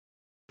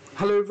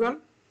Hello everyone,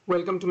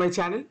 welcome to my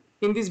channel.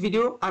 In this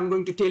video, I'm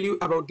going to tell you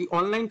about the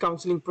online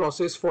counseling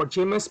process for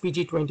JEMAS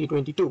PG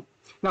 2022.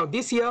 Now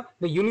this year,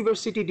 the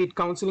university did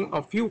counseling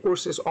of few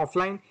courses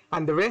offline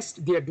and the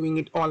rest they are doing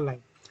it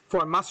online.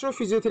 For Master of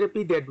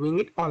Physiotherapy, they are doing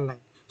it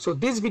online. So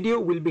this video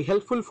will be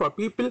helpful for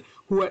people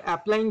who are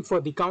applying for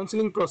the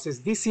counseling process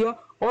this year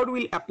or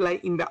will apply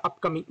in the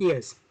upcoming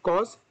years,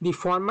 because the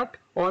format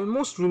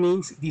almost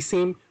remains the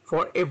same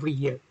for every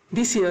year.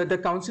 This year, the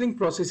counseling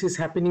process is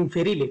happening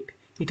very late.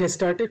 It has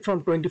started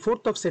from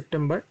 24th of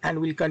September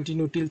and will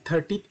continue till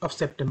 30th of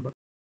September.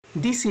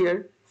 This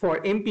year, for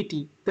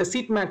MPT, the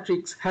seat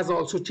matrix has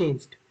also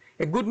changed.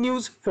 A good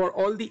news for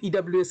all the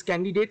EWS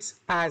candidates,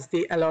 as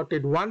they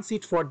allotted one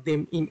seat for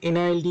them in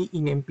NILD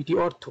in MPT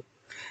Ortho.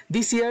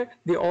 This year,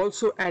 they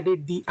also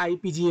added the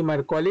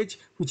IPGMER college,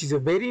 which is a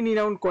very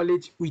renowned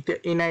college with a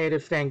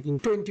NIRF ranking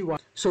 21.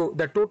 So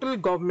the total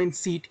government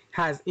seat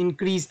has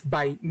increased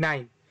by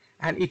 9.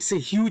 And it's a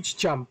huge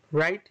jump,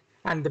 right?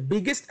 And the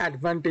biggest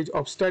advantage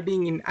of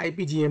studying in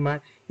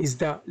IPGMER is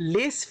the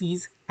less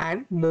fees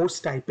and more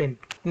stipend.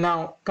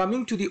 Now,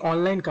 coming to the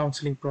online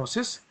counseling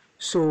process,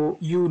 so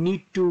you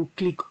need to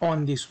click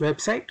on this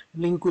website.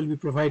 Link will be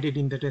provided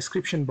in the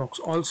description box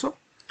also.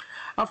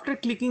 After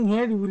clicking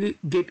here, you will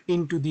get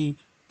into the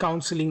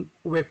counseling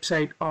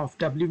website of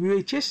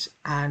WHS,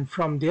 and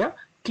from there,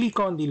 click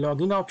on the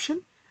login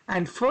option.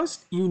 And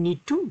first, you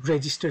need to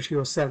register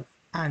yourself.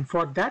 And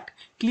for that,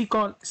 click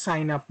on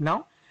sign up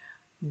now.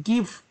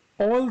 Give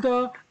all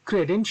the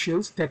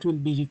credentials that will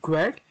be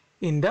required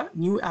in the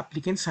new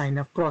applicant sign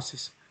up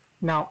process.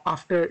 Now,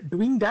 after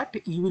doing that,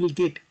 you will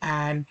get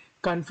an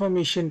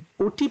confirmation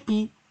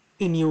OTP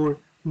in your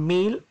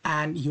mail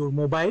and your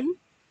mobile.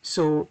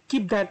 So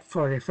keep that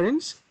for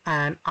reference.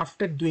 And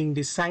after doing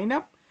this sign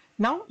up,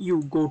 now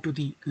you go to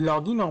the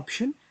login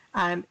option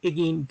and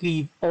again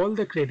give all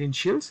the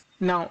credentials.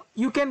 Now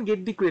you can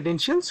get the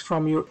credentials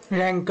from your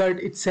rank card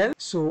itself.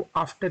 So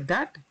after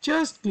that,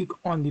 just click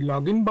on the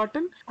login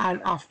button,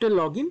 and after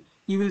login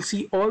you will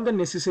see all the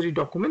necessary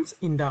documents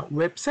in the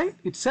website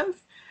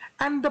itself.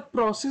 And the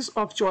process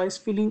of choice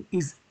filling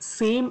is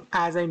same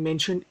as I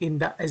mentioned in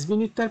the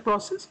svnirtar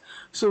process.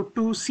 So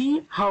to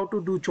see how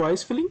to do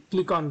choice filling,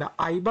 click on the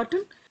I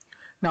button.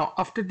 Now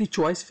after the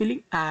choice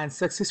filling and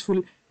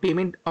successful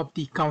payment of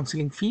the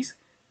counseling fees,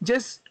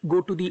 just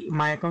go to the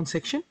My Account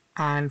section,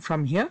 and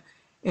from here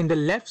in the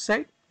left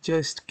side,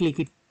 just click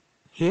it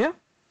here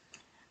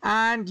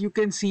and you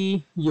can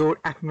see your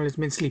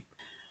acknowledgement slip,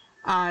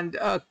 and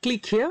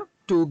click here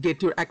to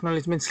get your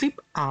acknowledgement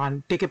slip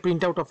and take a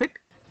printout of it.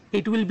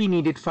 It will be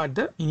needed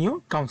further in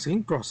your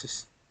counseling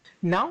process.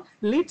 Now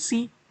let's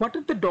see what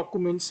are the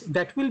documents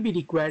that will be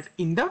required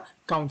in the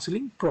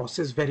counseling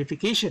process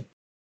verification.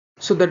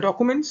 So the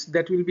documents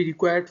that will be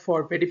required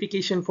for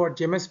verification for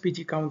JEMAS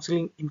PG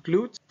counseling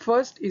includes: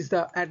 first is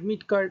the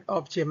admit card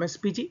of JEMAS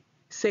PG,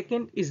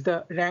 second is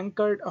the rank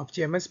card of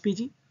JEMAS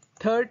PG,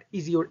 third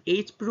is your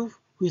age proof,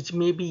 which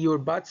may be your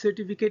birth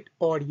certificate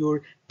or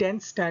your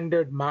 10th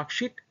standard mark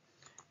sheet,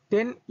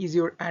 then is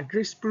your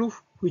address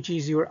proof, which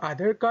is your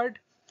Aadhaar card,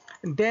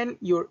 then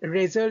your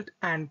result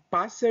and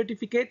pass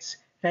certificates,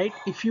 right?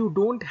 If you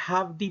don't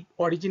have the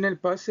original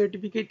birth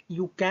certificate,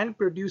 you can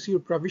produce your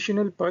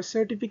provisional birth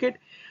certificate,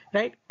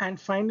 right?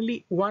 And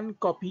finally, one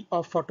copy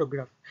of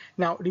photograph.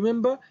 Now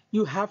remember,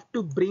 you have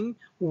to bring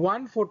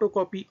one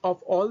photocopy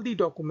of all the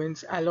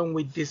documents along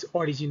with these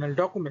original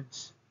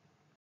documents.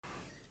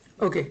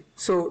 Okay,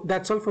 so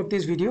that's all for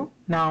this video.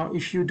 Now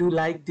if you do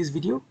like this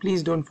video,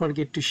 please don't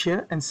forget to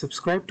share and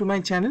subscribe to my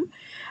channel,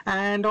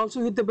 and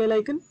also hit the bell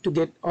icon to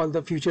get all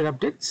the future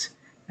updates,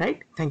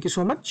 right? Thank you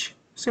so much.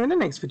 See you in the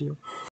next video.